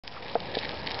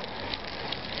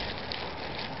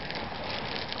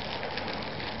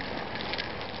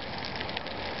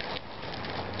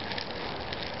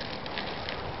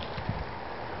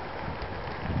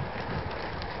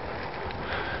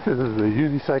This is the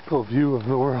unicycle view of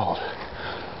the world.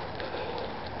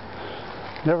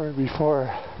 Never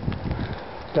before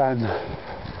done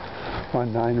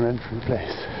on 9 Renfrew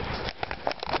Place.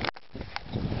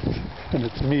 And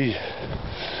it's me,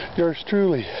 yours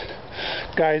truly,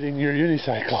 guiding your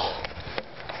unicycle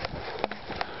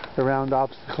around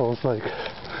obstacles like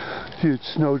huge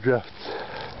snowdrifts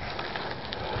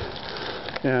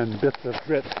and bits of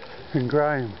grit and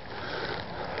grime,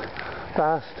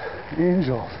 fast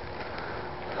angels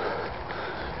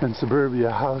and suburbia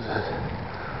houses.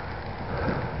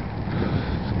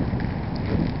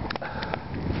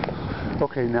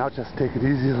 Okay, now just take it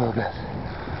easy a little bit.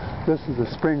 This is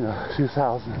the spring of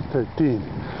 2013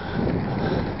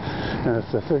 and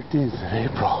it's the 13th of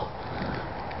April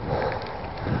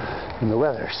and the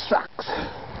weather sucks,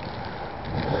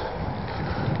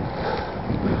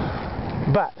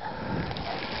 but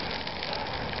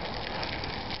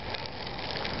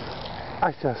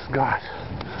I just got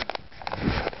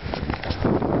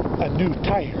a new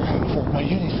tire for my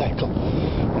unicycle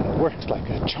and it works like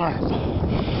a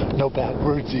charm. No bad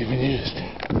words even used.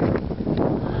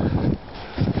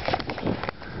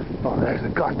 Oh, there's a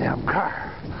goddamn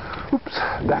car. Oops,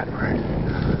 bad word.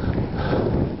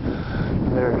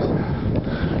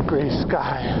 There's gray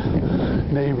sky,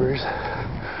 neighbors.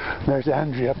 There's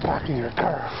Andrea parking her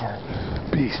car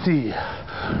for BC,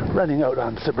 running out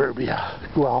on suburbia.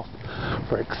 Well,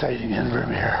 for exciting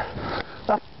information.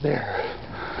 Up there.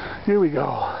 Here we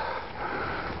go.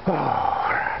 Oh.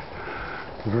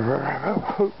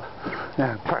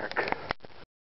 And park.